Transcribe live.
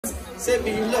Say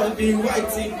me love you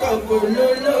whitey couple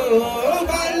lolo.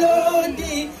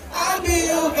 Overloading, I be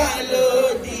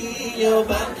overloading.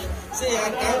 Over. Say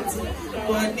I count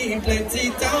money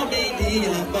plenty, tell me the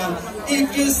amount.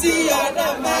 If you see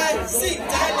other man, see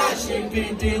Tyler, she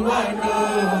be the one.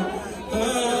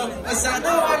 As I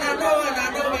know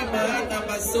in my heart,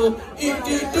 I'm so. If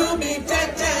you do me,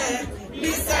 cha-cha,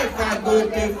 this life I go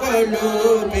to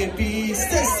follow, baby.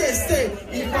 Stay.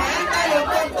 If I enter your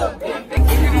motor,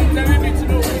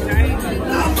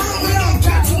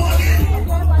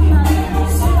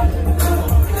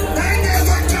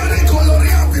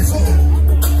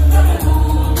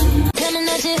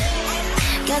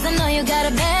 cause I know you got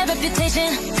a bad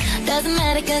reputation. Doesn't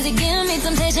matter cause you give me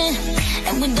temptation.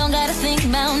 And we don't gotta think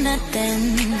about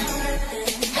nothing.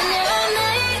 Been there all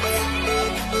night,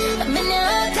 I've been there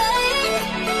all day.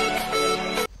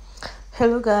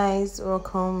 Hello guys,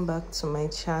 welcome back to my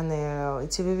channel.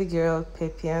 It's your baby girl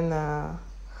Pepiana,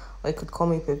 or you could call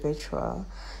me Perpetual.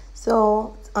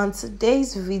 So on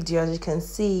today's video, as you can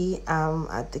see, I'm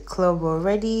at the club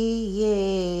already.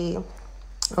 Yay!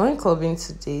 I went clubbing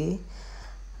today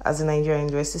as a Nigerian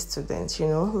university student. You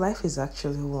know, life is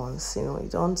actually once. You know, you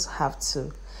don't have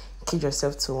to keep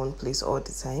yourself to one place all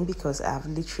the time, because I've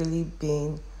literally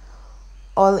been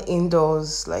all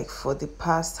indoors like for the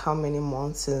past how many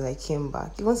months since I came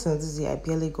back. Even since this year, I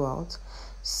barely go out.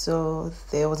 So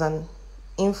there was an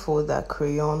info that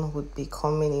Crayon would be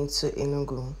coming into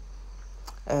ENUGU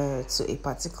to a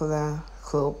particular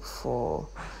club for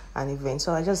an event.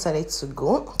 So I just decided to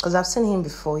go because I've seen him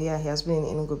before. Yeah, he has been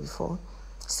in ENUGU before,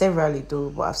 severally though,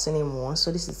 but I've seen him once.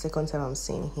 So this is the second time I'm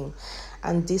seeing him,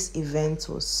 and this event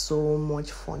was so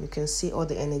much fun. You can see all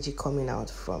the energy coming out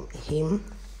from him,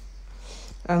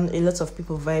 and a lot of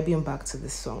people vibing back to the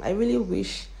song. I really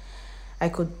wish I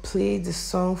could play the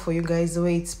song for you guys the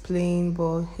way it's playing,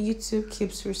 but YouTube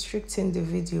keeps restricting the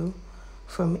video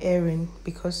from airing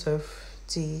because of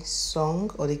the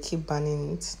song, or they keep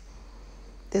banning it.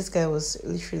 This guy was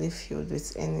literally filled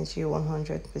with energy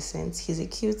 100%. He's a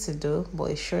cutie though,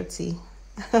 but a shorty.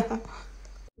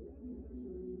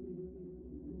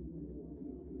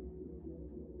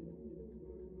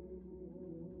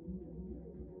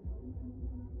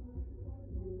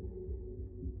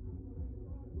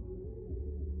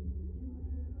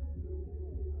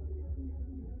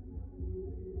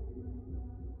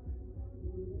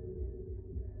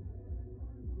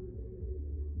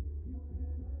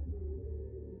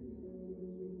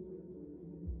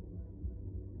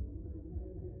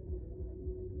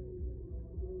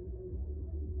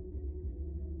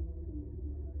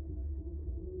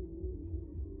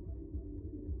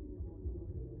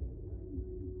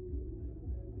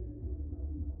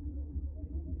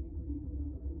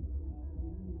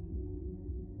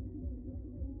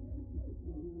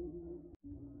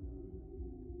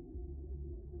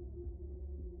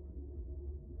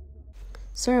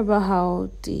 Sorry about how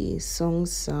the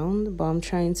songs sound, but I'm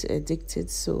trying to edit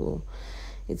it so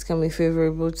it can be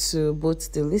favorable to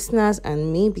both the listeners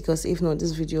and me, because if not,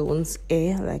 this video won't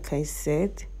air, like I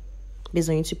said, based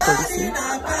on YouTube policy.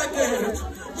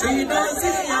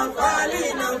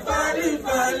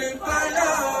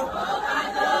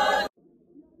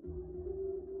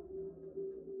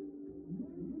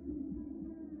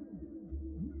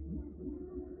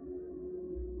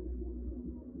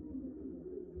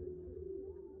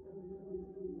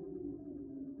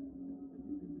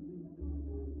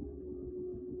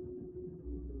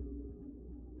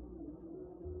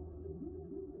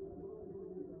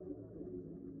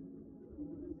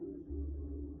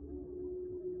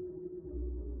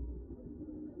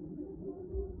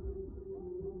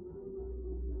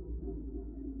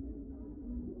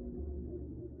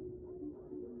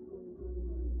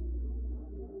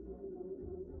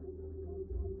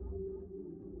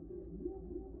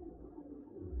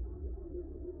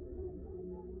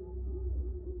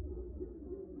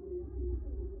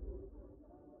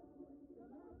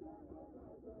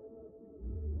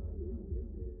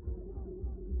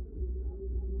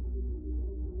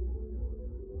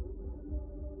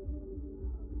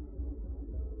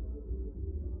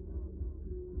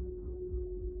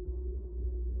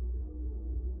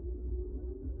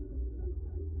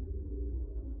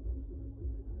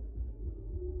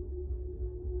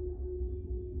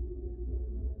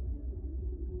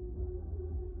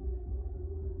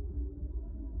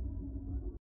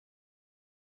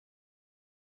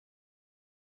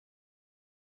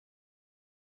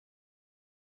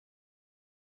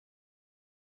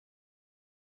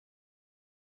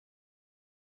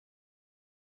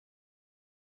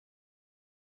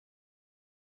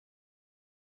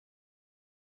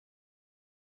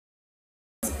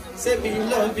 Say me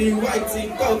love you white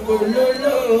in coco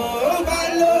lolo.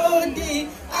 Overloading,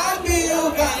 I be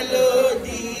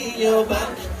overloading your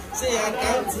bank. Say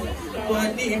accounting,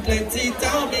 money plenty,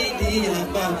 tell me the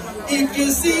amount. If you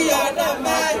see your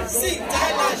number, see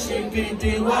Tyler should be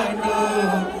the one.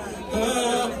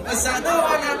 As I know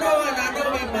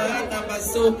in my heart, I'm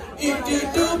so. If you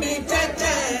do me,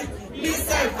 cha-cha, this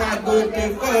time I go to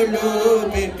follow,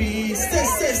 baby.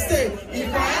 Stay.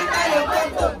 If I enter your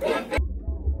bottom,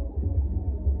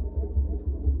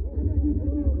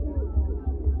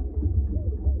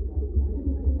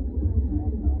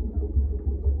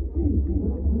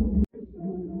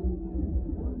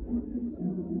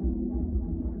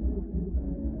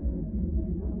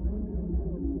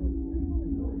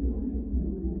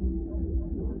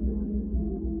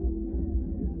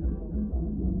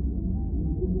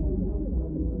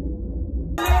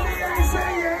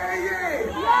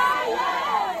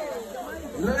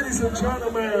 ladies and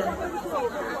gentlemen,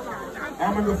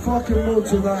 I'm in the fucking mood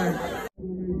tonight.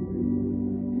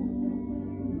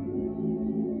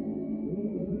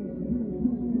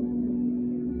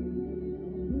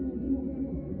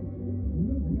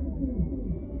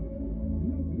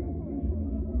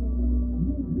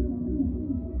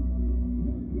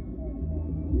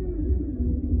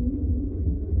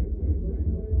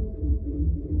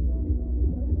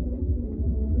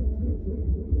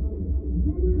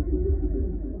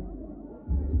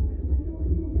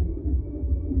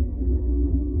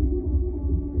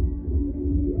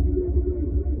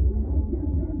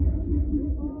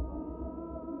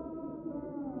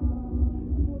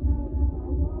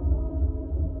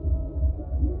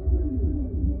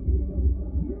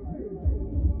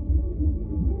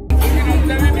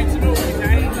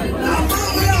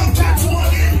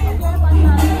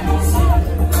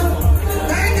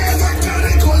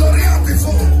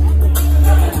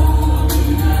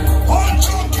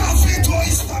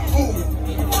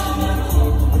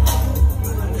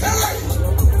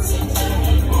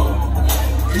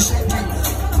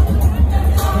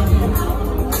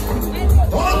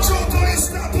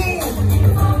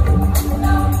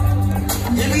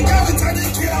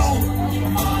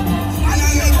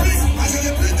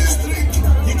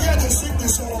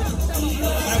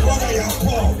 My brother, you are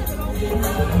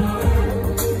poor.